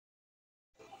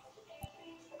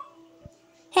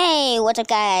Hey, what's up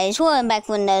guys? Welcome back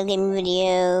with another gaming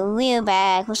video. We're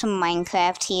back with some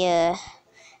Minecraft here.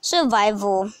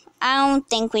 Survival. I don't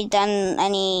think we've done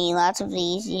lots of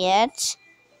these yet.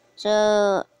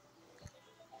 So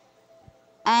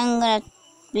I'm gonna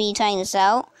be trying this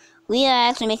out. We are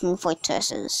actually making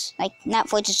fortresses. Like not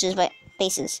fortresses but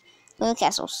bases. Little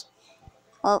castles.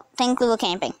 Well, technically we're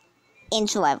camping. In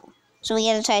survival. So we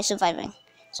gotta try surviving.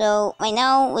 So right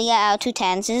now we got our 2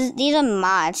 tents. These are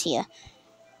mods here.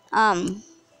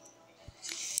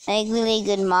 Like really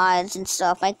good mods and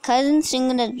stuff. My cousin's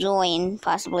gonna join,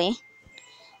 possibly.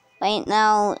 Right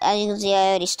now, as you can see,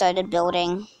 I already started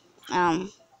building. I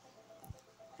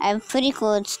have pretty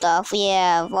cool stuff. We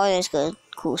have all this good,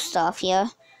 cool stuff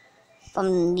here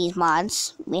from these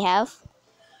mods we have.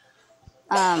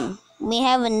 We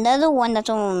have another one that's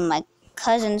on my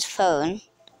cousin's phone.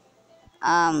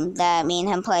 That me and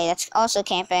him play. That's also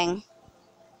camping.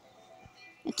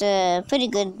 It's a pretty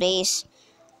good base.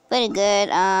 Pretty good.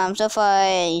 So far,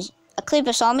 a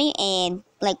creeper saw me and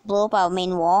like blew up our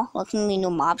main wall. Luckily,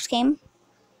 no mobs came.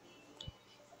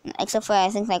 Except for I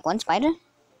think like one spider.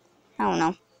 I don't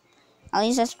know. At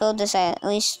least let's build this at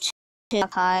least 2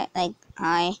 high, like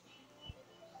high.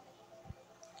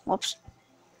 Whoops.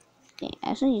 Okay,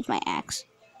 I should use my axe.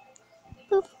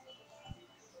 Boop.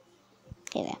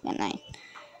 Okay, there, got 9.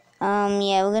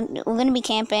 Yeah, we're gonna be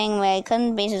camping. My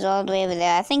cousin's base is all the way over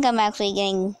there. I think I'm actually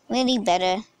getting really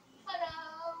better.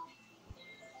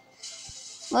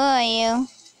 Where are you?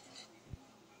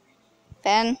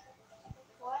 Ben?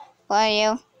 What? Where are you?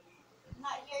 I'm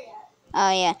not here yet.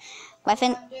 Oh, yeah. My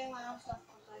friend. I'm doing my own stuff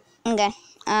quickly. Okay.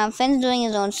 Finn's doing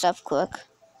his own stuff quick.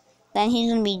 Then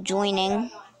he's gonna be joining.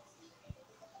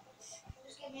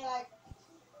 Just give me like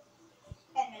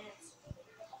 10 minutes.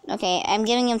 Okay, I'm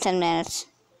giving him 10 minutes.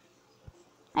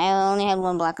 I only have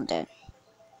 1 block of dirt.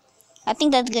 I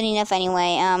think that's good enough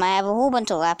anyway. I have a whole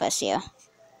bunch of lapis here.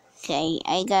 Okay,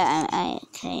 okay,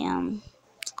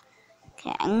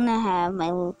 I'm gonna have my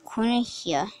little corner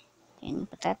here. Okay,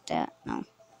 put that there. No.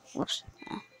 Whoops.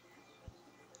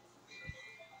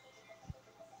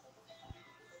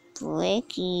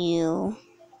 Break you.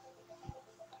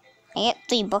 I get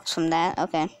 3 books from that.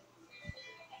 Okay.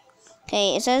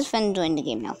 Okay, it says Finn joined the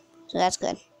game now. So that's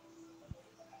good.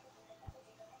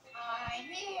 I'm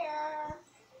here.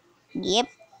 Yep.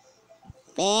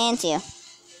 Finn's here.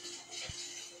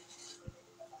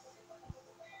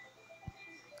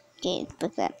 Okay,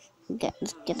 put that.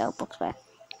 Let's get our books back.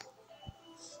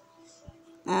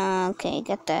 Okay,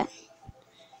 get that.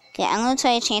 Okay, I'm gonna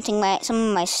try chanting some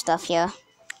of my stuff here.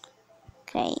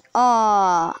 Okay.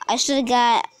 Oh, I should have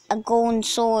got a golden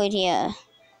sword here.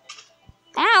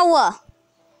 Ow!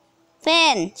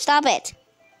 Finn, stop it.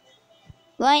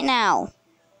 Right now.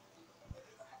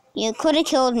 You could have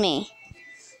killed me.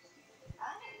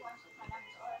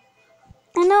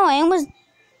 I know, I almost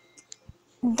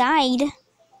died.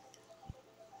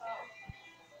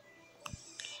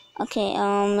 Okay,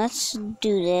 let's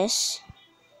do this.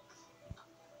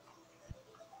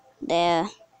 There. How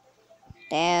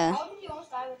did you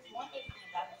almost die with 1 HP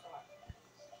dinosaur?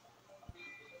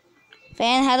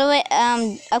 Fan, how do I,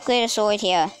 upgrade a sword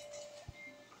here?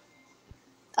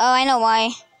 Oh, I know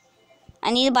why.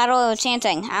 I need a bottle of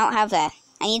enchanting. I don't have that.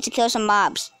 I need to kill some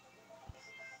mobs.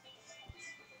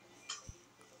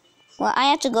 Well, I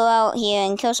have to go out here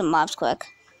and kill some mobs quick.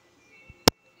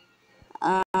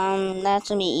 That's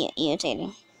gonna be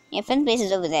irritating. Yeah, Finn's base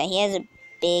is over there. He has a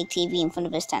big TV in front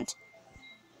of his tent.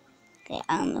 Okay,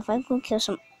 if I go kill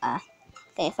some,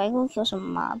 if I go kill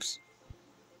some mobs.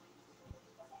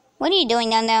 What are you doing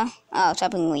down there? Oh,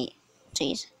 chopping wheat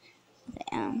trees.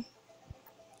 Okay,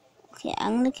 okay,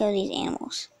 I'm gonna kill these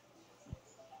animals.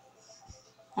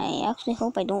 I actually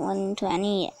hope I don't run into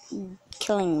any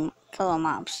killer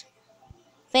mobs.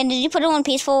 Finn, did you put it on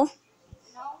peaceful?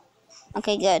 No.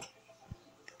 Okay, good.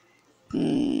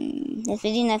 This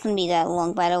video not gonna be that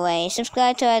long, by the way.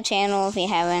 Subscribe to our channel if you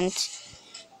haven't.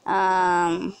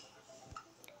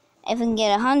 If we can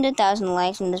get 100,000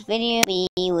 likes in this video, we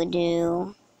would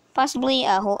do possibly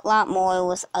a whole lot more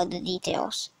with other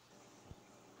details.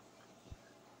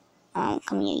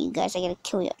 Come here, you guys. I gotta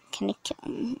kill you. Can I kill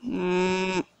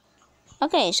him?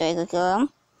 Okay, so I go kill him.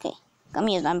 Okay, come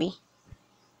here, zombie.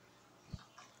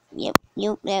 Yep,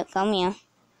 come here.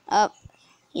 Up.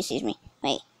 He sees me.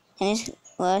 Wait, can this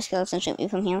skeleton shoot me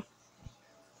from here?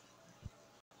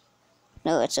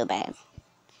 No, it's so bad.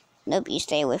 Nope, you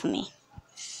stay away from me.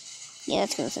 Yeah,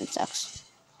 that skeleton sucks.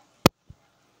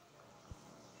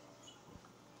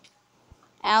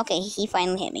 Okay, he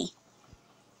finally hit me.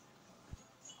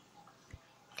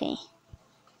 Okay.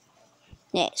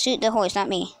 Yeah, shoot the horse, not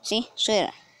me. See? Shoot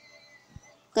it.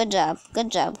 Good job.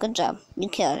 Good job. Good job. You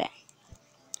killed it.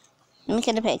 Let me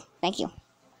kill the pig. Thank you.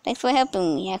 Thanks for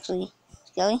helping me, actually.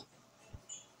 Skelly.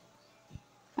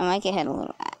 I might get hit a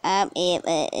little.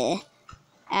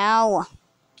 Ow.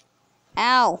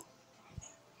 Ow.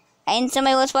 I didn't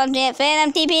somebody was spawning yet. Fan,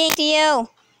 I'm TPing to you.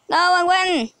 No, I'm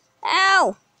winning.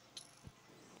 Ow.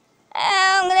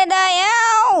 Ow, I'm gonna die.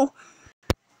 Ow.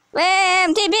 Fan,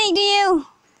 I'm TPing to you.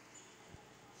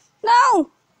 No.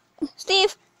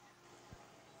 Steve.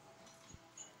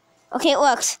 Okay, it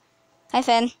works. Hi,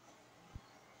 Finn.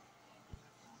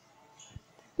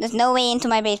 There's no way into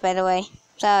my base, by the way.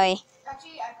 Sorry.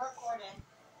 Actually, I parkoured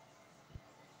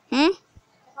in. Hmm?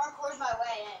 I parkoured my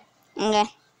way in.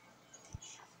 Okay.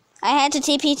 I had to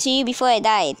TP to you before I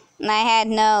died. And I had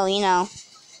no,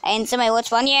 I didn't see my what's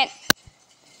one yet.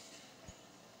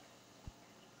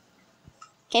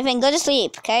 Okay, Finn, go to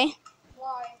sleep, okay?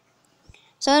 Why?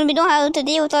 So then we don't have to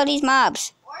deal with all these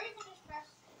mobs. Or you can just press.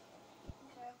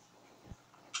 Okay.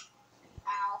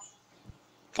 Ow.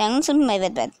 Okay, I'm gonna sleep in my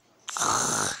bed.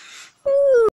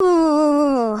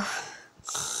 Ooh.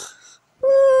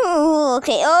 Ooh,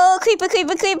 okay. Oh, creeper.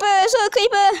 So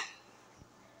creeper.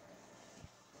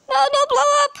 No, don't blow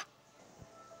up.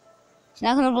 It's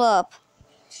not gonna blow up.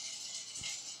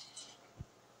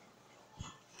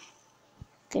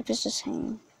 Creeper's just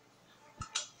hanging.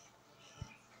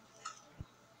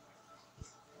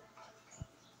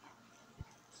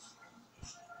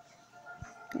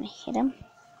 Gonna hit him.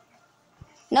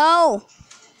 No!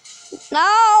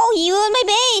 No! You ruined my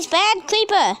base! Bad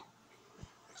creeper!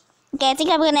 Okay, I think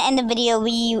I'm gonna end the video.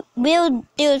 We will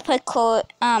do a parkour,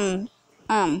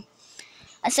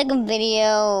 a second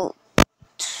video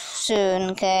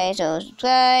soon, okay? So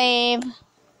subscribe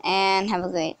and have a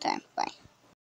great time. Bye.